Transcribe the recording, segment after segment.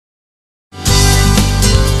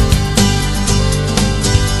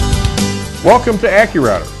Welcome to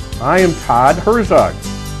Accu-Router. I am Todd Herzog.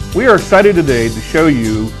 We are excited today to show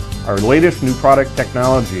you our latest new product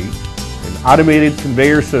technology, an automated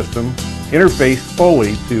conveyor system interfaced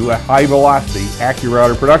fully to a high-velocity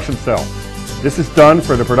Accu-Router production cell. This is done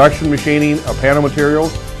for the production machining of panel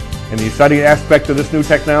materials, and the exciting aspect of this new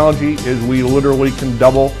technology is we literally can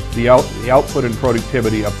double the output and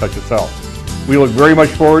productivity of such a cell. We look very much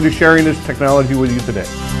forward to sharing this technology with you today.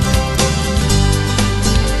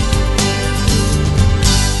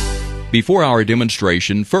 Before our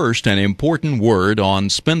demonstration, first an important word on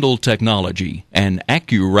spindle technology and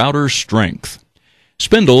Accu-Router strength.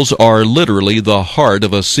 Spindles are literally the heart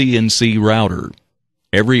of a CNC router.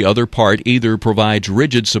 Every other part either provides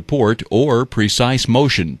rigid support or precise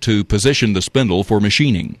motion to position the spindle for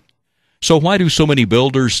machining. So why do so many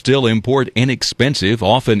builders still import inexpensive,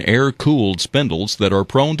 often air-cooled spindles that are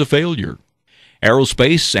prone to failure?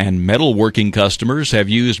 Aerospace and metalworking customers have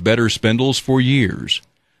used better spindles for years.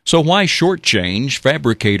 So why shortchange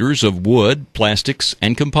fabricators of wood, plastics,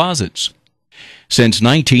 and composites? Since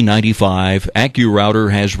 1995, Accu-Router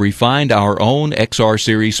has refined our own XR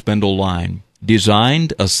Series spindle line,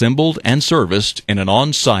 designed, assembled, and serviced in an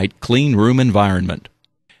on-site clean room environment.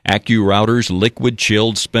 Accu-Router's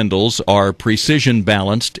liquid-chilled spindles are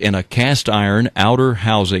precision-balanced in a cast-iron outer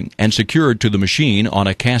housing and secured to the machine on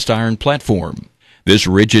a cast-iron platform. This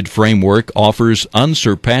rigid framework offers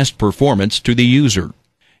unsurpassed performance to the user.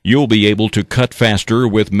 You'll be able to cut faster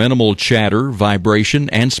with minimal chatter, vibration,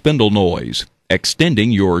 and spindle noise,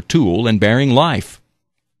 extending your tool and bearing life.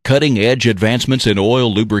 Cutting-edge advancements in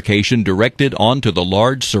oil lubrication directed onto the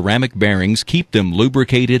large ceramic bearings keep them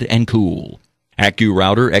lubricated and cool.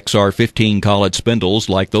 Accu-Router XR15 collet spindles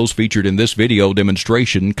like those featured in this video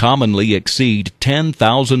demonstration commonly exceed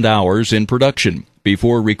 10,000 hours in production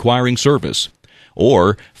before requiring service,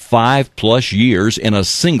 or 5+ years in a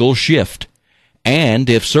single shift. And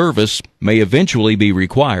if service may eventually be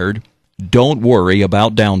required, don't worry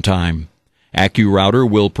about downtime. Accu-Router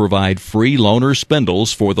will provide free loaner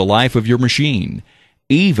spindles for the life of your machine,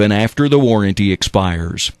 even after the warranty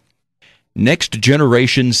expires. Next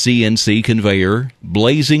generation CNC conveyor,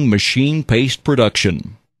 blazing machine paste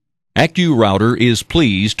production. Accu-Router is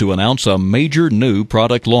pleased to announce a major new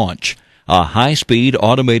product launch, a high-speed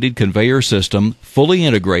automated conveyor system fully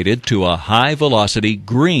integrated to a high-velocity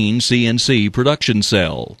GREEN CNC production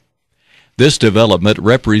cell. This development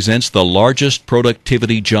represents the largest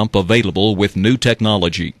productivity jump available with new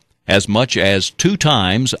technology, as much as 2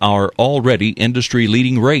 times our already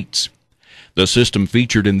industry-leading rates. The system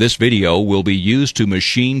featured in this video will be used to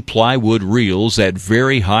machine plywood reels at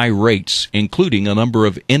very high rates, including a number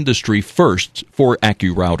of industry firsts for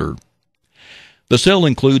Accu-Router. The cell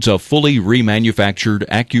includes a fully remanufactured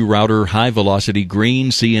Accu-Router high-velocity GREEN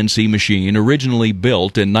CNC machine originally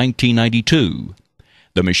built in 1992.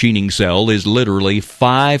 The machining cell is literally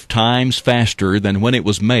 5 times faster than when it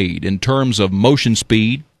was made in terms of motion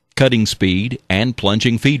speed, cutting speed, and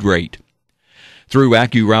plunging feed rate. Through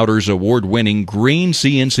Accu-Router's award-winning GREEN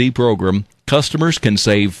CNC program, customers can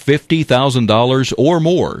save $50,000 or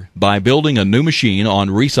more by building a new machine on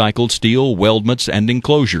recycled steel weldments and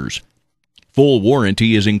enclosures. Full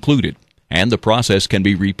warranty is included, and the process can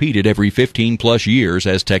be repeated every 15+ years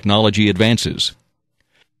as technology advances.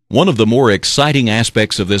 One of the more exciting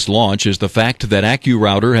aspects of this launch is the fact that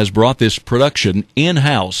Accu-Router has brought this production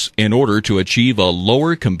in-house in order to achieve a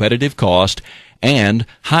lower competitive cost and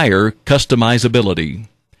higher customizability.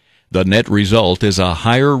 The net result is a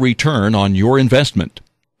higher return on your investment.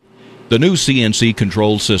 The new CNC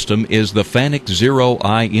control system is the FANUC Zero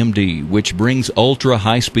IMD, which brings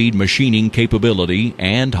ultra-high-speed machining capability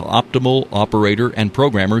and optimal operator and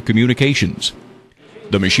programmer communications.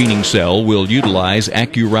 The machining cell will utilize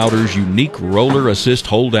Accu-Router's unique roller assist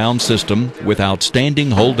hold-down system with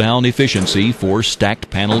outstanding hold-down efficiency for stacked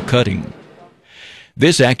panel cutting.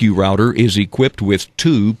 This Accu-Router is equipped with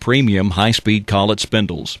 2 premium high-speed collet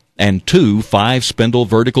spindles and 2 5-spindle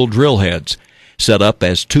vertical drill heads, set up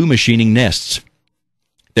as 2 machining nests.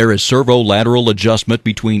 There is servo-lateral adjustment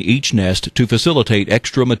between each nest to facilitate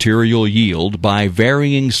extra material yield by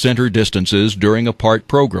varying center distances during a part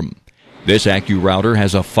program. This Accu-Router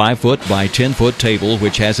has a 5-foot by 10-foot table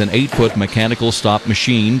which has an 8-foot mechanical stop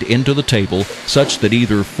machined into the table such that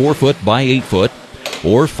either 4-foot by 8-foot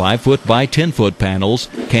or 5-foot by 10-foot panels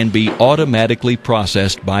can be automatically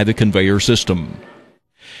processed by the conveyor system.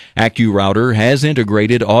 Accu-Router has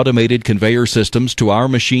integrated automated conveyor systems to our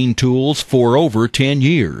machine tools for over 10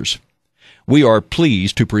 years. We are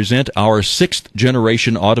pleased to present our 6th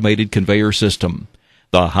generation automated conveyor system,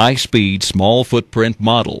 the high-speed small footprint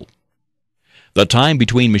model. The time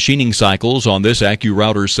between machining cycles on this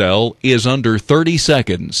Accu-Router cell is under 30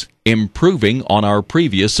 seconds, improving on our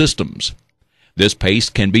previous systems. This pace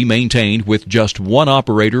can be maintained with just one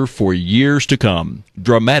operator for years to come,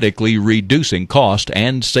 dramatically reducing cost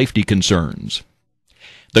and safety concerns.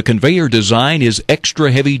 The conveyor design is extra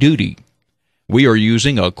heavy-duty. We are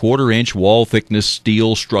using a 1/4-inch wall-thickness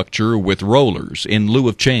steel structure with rollers in lieu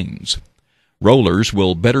of chains. Rollers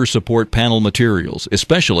will better support panel materials,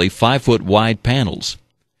 especially 5-foot-wide panels.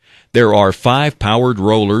 There are 5 powered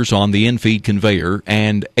rollers on the in-feed conveyor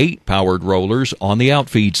and 8 powered rollers on the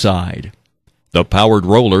outfeed side. The powered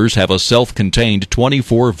rollers have a self-contained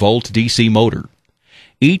 24-volt DC motor.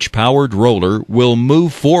 Each powered roller will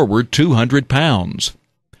move forward 200 pounds.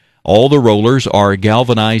 All the rollers are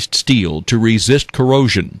galvanized steel to resist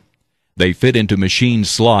corrosion. They fit into machine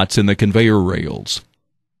slots in the conveyor rails.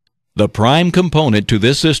 The prime component to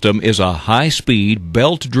this system is a high-speed,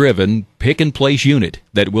 belt-driven pick-and-place unit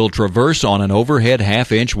that will traverse on an overhead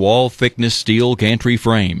half-inch wall-thickness steel gantry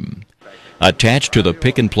frame. Attached to the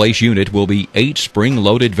pick-and-place unit will be 8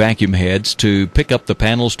 spring-loaded vacuum heads to pick up the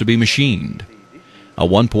panels to be machined. A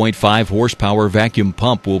 1.5 horsepower vacuum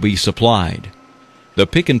pump will be supplied. The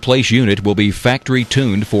pick-and-place unit will be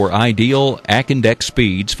factory-tuned for ideal Accu-Router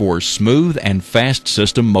speeds for smooth and fast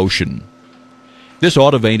system motion. This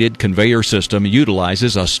automated conveyor system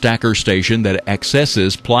utilizes a stacker station that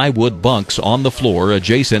accesses plywood bunks on the floor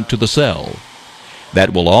adjacent to the cell.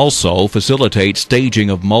 That will also facilitate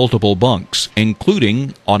staging of multiple bunks,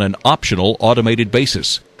 including on an optional automated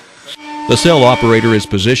basis. The cell operator is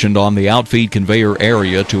positioned on the outfeed conveyor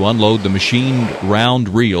area to unload the machined round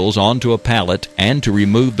reels onto a pallet and to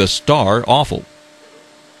remove the star offal.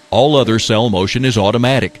 All other cell motion is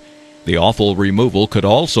automatic. The offal removal could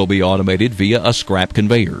also be automated via a scrap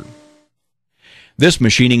conveyor. This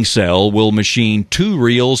machining cell will machine 2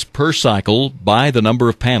 reels per cycle by the number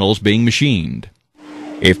of panels being machined.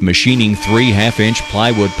 If machining 3 half-inch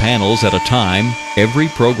plywood panels at a time, every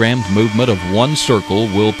programmed movement of 1 circle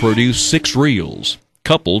will produce 6 reels.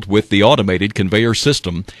 Coupled with the automated conveyor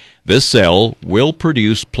system, this cell will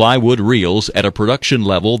produce plywood reels at a production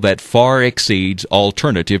level that far exceeds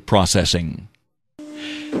alternative processing.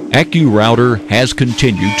 Accu-Router has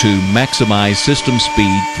continued to maximize system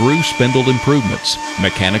speed through spindle improvements,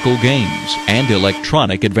 mechanical gains, and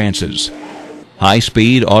electronic advances.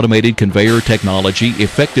 High-speed automated conveyor technology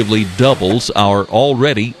effectively doubles our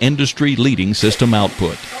already industry-leading system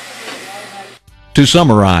output. To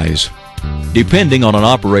summarize, depending on an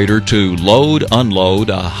operator to load/unload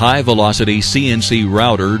a high-velocity CNC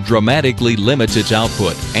router dramatically limits its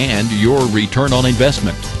output and your return on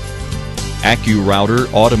investment. Accu-Router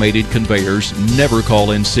automated conveyors never call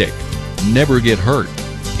in sick, never get hurt.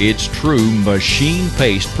 It's true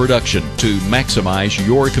machine-paced production to maximize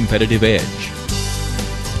your competitive edge.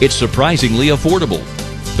 It's surprisingly affordable.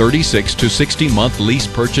 36 to 60-month lease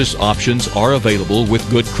purchase options are available with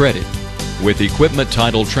good credit, with equipment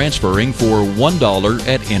title transferring for $1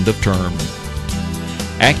 at end of term.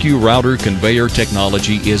 Accu-Router conveyor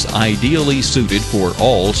technology is ideally suited for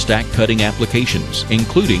all stack cutting applications,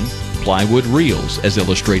 including plywood reels as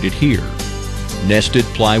illustrated here, nested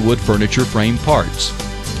plywood furniture frame parts,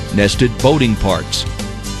 nested boating parts.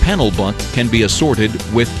 Panel bunk can be assorted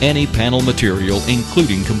with any panel material,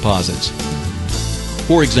 including composites.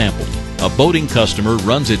 For example, a boating customer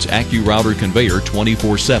runs its Accu-Router conveyor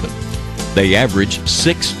 24/7. They average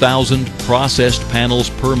 6,000 processed panels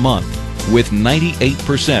per month, with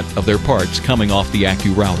 98% of their parts coming off the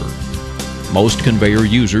Accu-Router. Most conveyor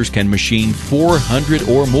users can machine 400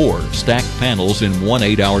 or more stacked panels in one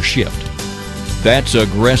 8-hour shift. That's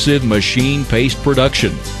aggressive machine-paced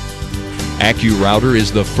production. Accu-Router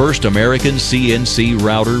is the first American CNC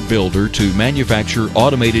router builder to manufacture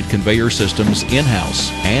automated conveyor systems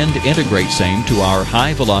in-house and integrate same to our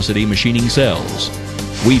high-velocity machining cells.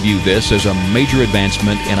 We view this as a major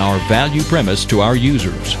advancement in our value premise to our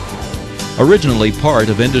users. Originally part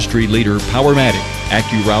of industry leader Powermatic,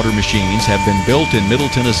 Accu-Router machines have been built in Middle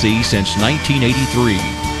Tennessee since 1983.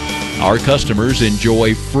 Our customers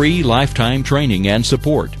enjoy free lifetime training and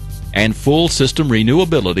support, and full system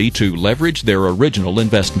renewability to leverage their original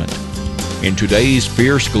investment. In today's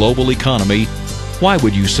fierce global economy, why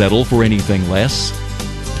would you settle for anything less?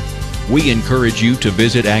 We encourage you to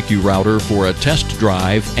visit Accu-Router for a test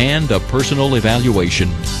drive and a personal evaluation.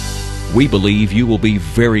 We believe you will be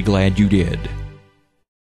very glad you did.